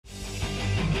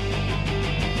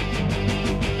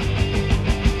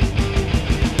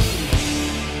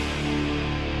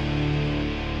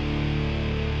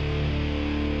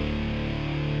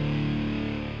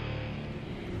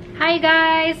Hi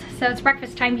guys, so it's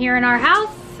breakfast time here in our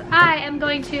house. I am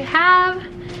going to have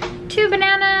 2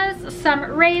 bananas,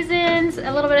 some raisins, a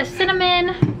little bit of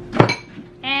cinnamon,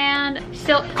 and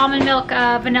silk almond milk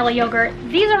vanilla yogurt.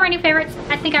 These are my new favorites.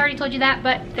 I think I already told you that,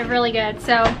 but they're really good.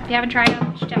 So if you haven't tried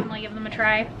them, you should definitely give them a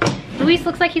try. Luis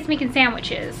looks like he's making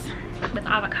sandwiches with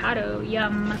avocado.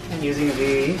 Yum. I'm using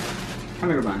the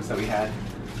hamburger buns that we had.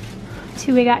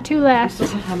 We got 2 left. Still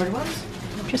have hamburger buns?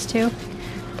 Just 2.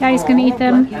 Daddy's gonna eat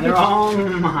them. And they're all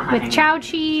mine. With chow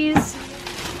cheese.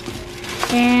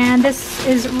 And this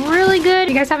is really good. If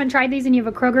you guys haven't tried these and you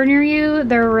have a Kroger near you,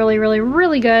 they're really, really,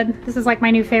 really good. This is like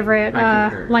my new favorite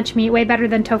lunch meat. Way better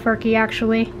than tofurkey,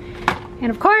 actually.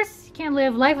 And of course, you can't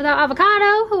live life without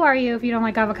avocado. Who are you if you don't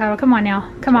like avocado? Come on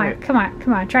now. Come on, come on,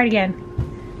 come on. Try it again.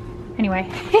 Anyway.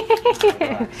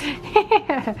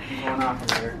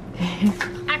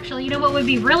 Actually, you know what would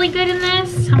be really good in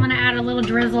this? I'm gonna add a little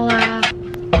drizzle of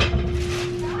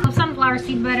sunflower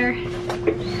seed butter.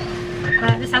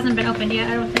 But this hasn't been opened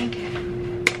yet, I don't think.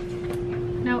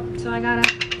 Nope, so I gotta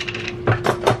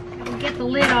get the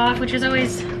lid off, which is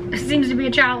always seems to be a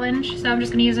challenge. So I'm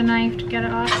just gonna use a knife to get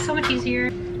it off. So much easier.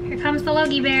 Here comes the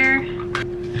Logie Bear.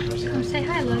 Come say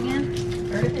hi, Logan.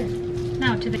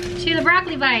 No, to the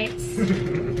broccoli bites.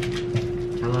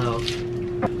 Hello.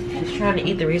 He's trying to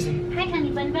eat the reason. Hi,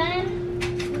 honey bun bun.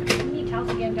 You need towels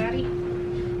again, Daddy.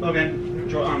 Logan,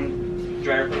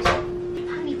 dryer please.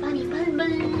 Honey bunny bun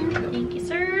bun. Thank you,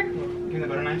 sir. Give me the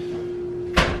butter knife.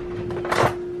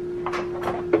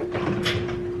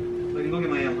 Logan, go get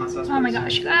my hot sauce. Oh my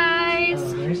gosh, you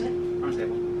guys. Where is it? On the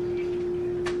table.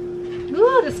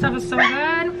 Ooh, this stuff is so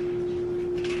good.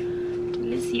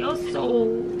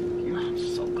 Delicioso.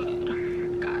 So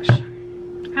good. Gosh. I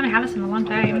haven't had this in a long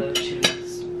time.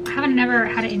 I haven't never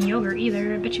had it in yogurt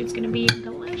either. I bet you it's gonna be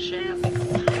delicious.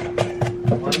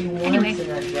 What do you want? Anyway.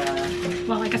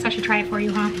 Well, I guess I should try it for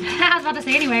you, huh? I was about to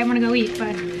say anyway, I'm gonna go eat,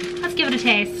 but let's give it a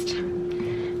taste.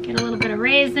 Get a little bit of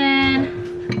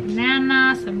raisin,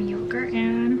 banana, some yogurt,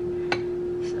 and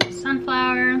some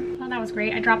sunflower. Oh, that was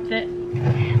great. I dropped it.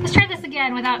 Let's try this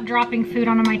again without dropping food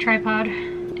onto my tripod,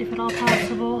 if at all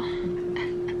possible.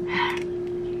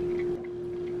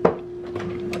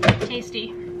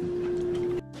 Tasty.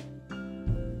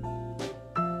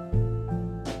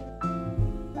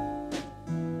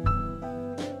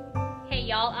 Hey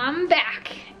y'all, I'm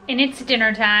back and it's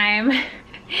dinner time.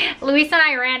 Luis and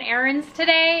I ran errands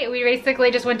today. We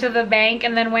basically just went to the bank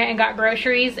and then went and got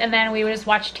groceries, and then we just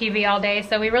watched TV all day.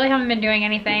 So we really haven't been doing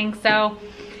anything. So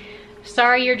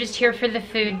sorry you're just here for the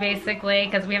food basically,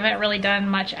 because we haven't really done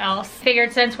much else.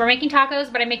 Figured since we're making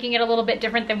tacos, but I'm making it a little bit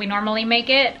different than we normally make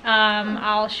it,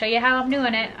 I'll show you how I'm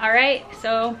doing it. All right,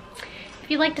 so if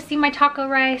you'd like to see my taco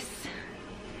rice,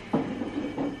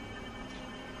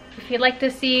 if you'd like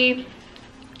to see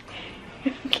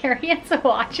Carrie's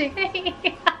watching me.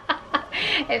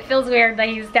 It feels weird that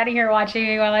he's standing here watching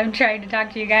me while I'm trying to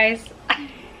talk to you guys.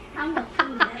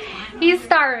 He's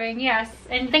starving, yes.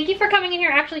 And thank you for coming in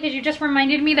here, actually, because you just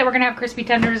reminded me that we're gonna have crispy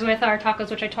tenders with our tacos,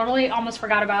 which I totally almost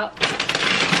forgot about.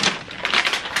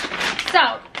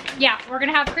 So, yeah, we're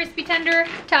gonna have crispy tender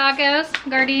tacos,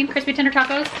 Gardein crispy tender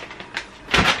tacos.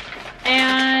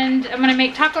 And I'm gonna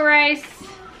make taco rice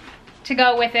to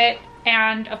go with it,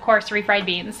 and of course, refried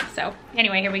beans. So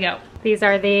anyway, here we go. These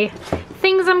are the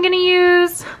things I'm gonna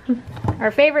use.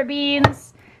 Our favorite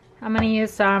beans. I'm gonna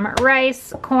use some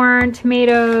rice, corn,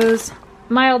 tomatoes,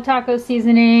 mild taco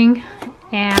seasoning,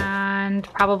 and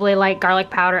probably like garlic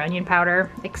powder, onion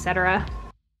powder, etc.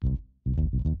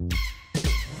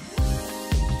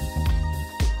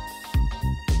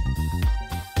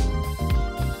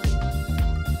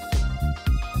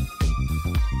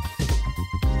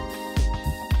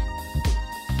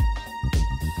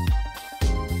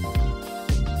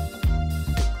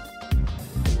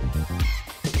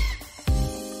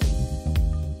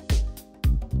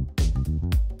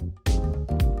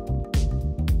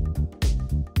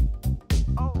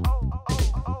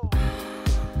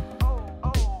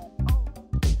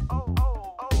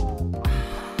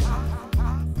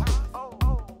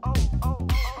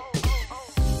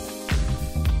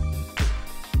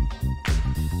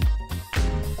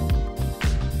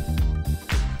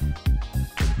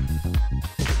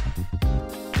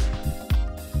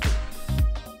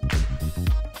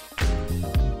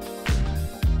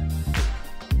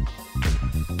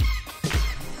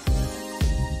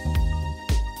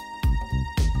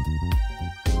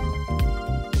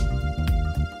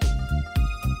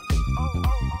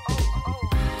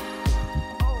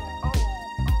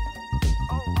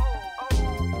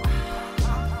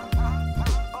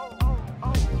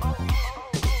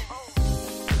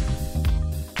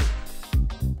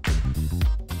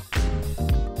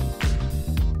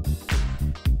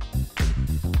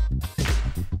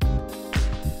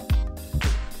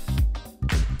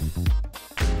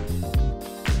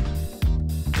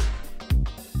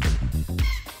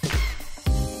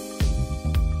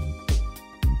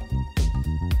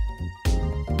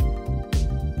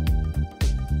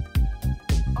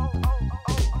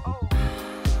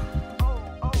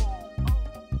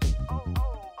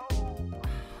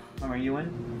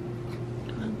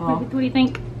 Oh. What do you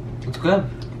think? It's good.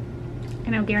 I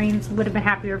know Gary's would have been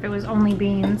happier if it was only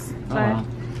beans. Oh, But wow.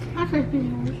 My first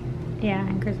beans. yeah,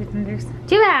 and crispy tenders.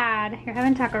 Too bad. You're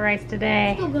having taco rice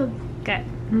today. So good. Good.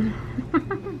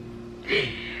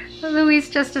 Luis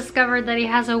just discovered that he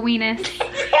has a Wenis.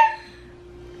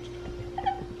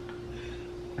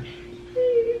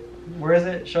 Where is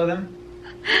it? Show them.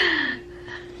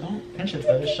 Don't pinch it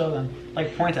though, just show them.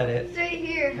 Like point at it. It's right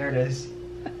here. There it is.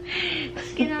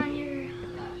 Skin on your.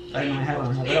 I didn't know I had one.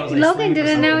 I thought I was like Logan slang for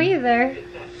didn't know something. either.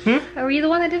 Hmm? Were you the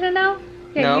one that didn't know?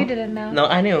 Yeah, No. you didn't know. No,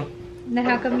 I knew. Then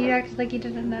how come you acted like you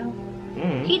didn't know?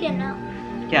 Mm. He didn't know.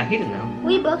 Yeah, he didn't know.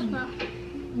 We both know.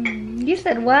 You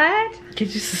said what?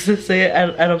 Kids used to say it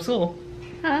at school.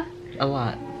 Huh? A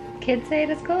lot. Kids say it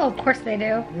at school? Of course they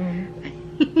do. Mm.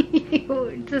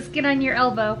 The skin on your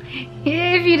elbow.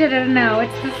 If you didn't know,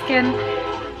 it's the skin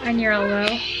on your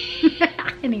elbow.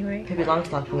 Anyway. Pippi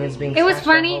Longstocking is being It was smashed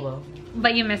by a funny, hobo.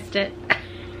 but you missed it.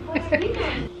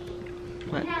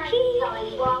 What?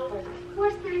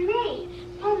 What's the name?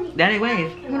 Daddy,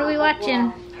 wave. What are we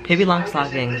watching? Pippi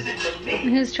Longstocking.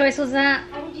 Whose choice was that?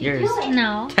 Yours.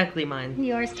 No. Technically mine.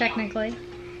 Yours, technically.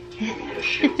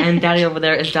 And Daddy over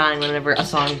there is dying whenever a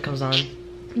song comes on.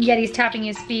 Yet he's tapping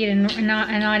his feet and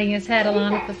nodding his head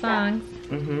along with the songs.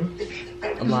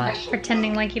 Mm-hmm. A lot.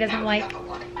 Pretending like he doesn't like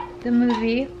the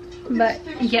movie. But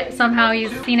yet somehow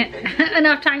he's seen it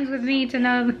enough times with me to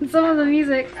know some of the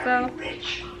music, so.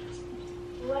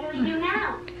 What do we do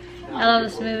now? I love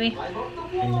this movie.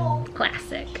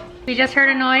 Classic. We just heard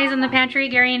a noise in the pantry.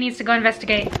 Gary needs to go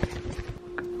investigate.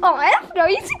 Oh, F no.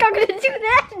 You think I'm gonna do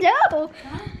that? No.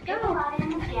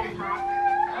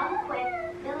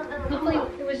 Hopefully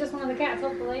it was just one of the cats,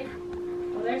 hopefully.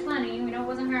 Well, there's Lenny. We know it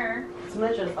wasn't her.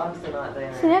 Symmetra's obviously not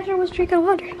there. Sinatra was drinking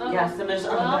water. Oh, Yeah, Symmetra's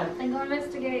on well, the bed. then go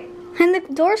investigate. And the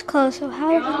door's closed, so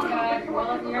how? Oh, God.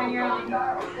 Well, you're on your own.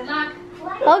 Good luck.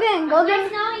 Logan, go Nice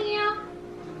get. knowing you.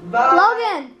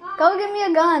 Logan, go get me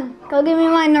a gun. Go get me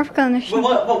my Nerf gun or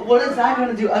something. What is that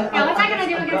gonna do? Yeah, what's that gonna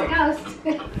do against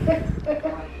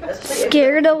a ghost?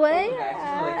 Scared away?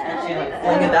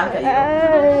 Fling it back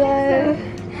at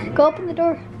you. Go open the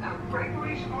door.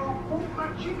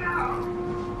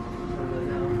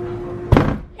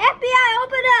 FBI,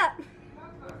 open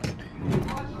up!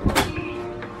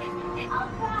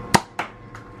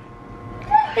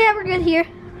 Yeah, we're good here.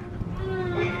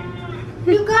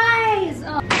 You guys!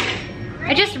 Oh.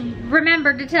 I just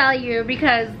remembered to tell you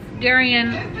because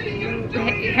Darian,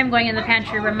 him going in the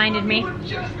pantry reminded me.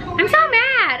 I'm so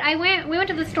mad! We went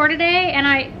to the store today and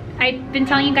I've been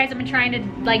telling you guys I've been trying to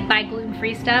like buy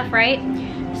gluten-free stuff, right?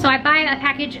 So I buy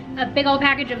a big old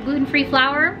package of gluten-free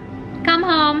flour, come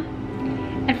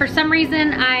home, and for some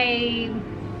reason I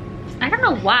don't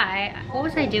know why. What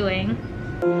was I doing?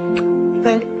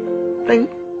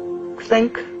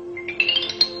 Think.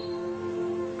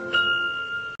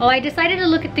 Well, I decided to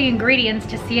look at the ingredients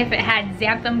to see if it had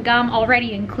xanthan gum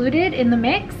already included in the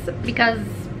mix because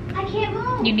I can't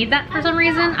move. you need that for some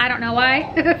reason. I don't know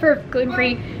why. For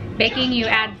gluten-free baking, you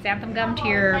add xanthan gum to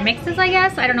your mixes, I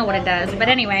guess. I don't know what it does, but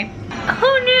anyway.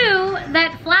 Who knew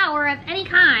that flour of any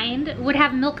kind would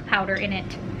have milk powder in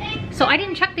it? So I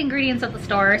didn't check the ingredients at the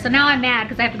store, so now I'm mad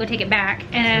because I have to go take it back,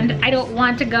 and I don't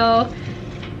want to go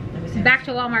back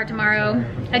to Walmart tomorrow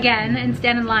again and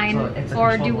stand in line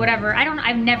or do whatever.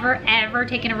 I've never ever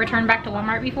taken a return back to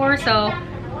Walmart before, so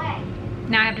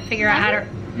now I have to figure out how to,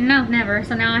 no, never.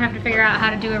 So now I have to figure out how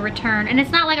to do a return. And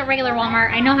it's not like a regular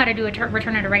Walmart. I know how to do a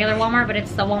return at a regular Walmart, but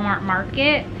it's the Walmart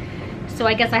market. So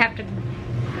I guess I have to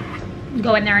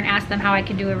go in there and ask them how I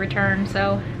can do a return.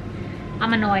 So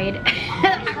I'm annoyed.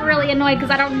 I'm really annoyed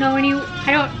because I don't know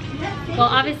well,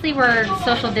 obviously we're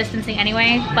social distancing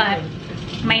anyway, but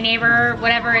my neighbor,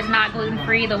 whatever, is not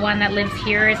gluten-free. The one that lives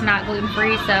here is not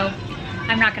gluten-free, so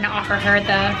I'm not gonna offer her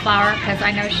the flour because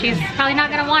I know she's probably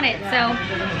not gonna want it, so.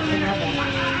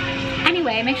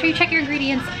 Anyway, make sure you check your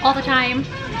ingredients all the time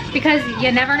because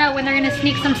you never know when they're gonna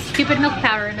sneak some stupid milk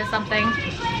powder into something.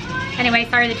 Anyway,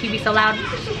 sorry the TV's so loud.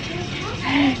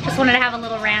 Just wanted to have a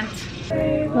little rant.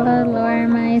 Lord, lower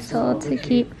my soul to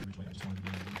keep.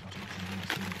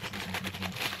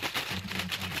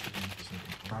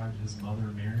 His mother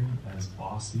Mary as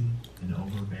bossy and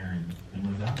overbearing, and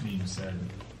with that being said,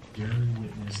 Gary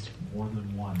witnessed more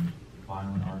than one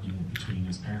violent argument between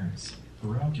his parents.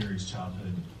 Throughout Gary's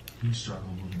childhood, he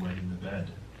struggled with wetting the bed,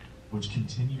 which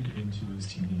continued into his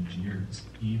teenage years.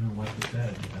 He even wet the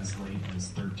bed as late as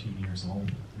 13 years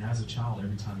old. And as a child,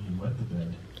 every time he wet the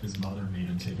bed, his mother made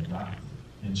him take a bath.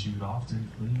 And she would often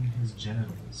clean his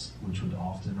genitals, which would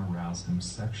often arouse him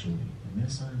sexually. And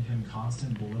this earned him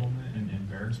constant belittlement and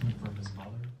embarrassment from his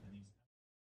mother.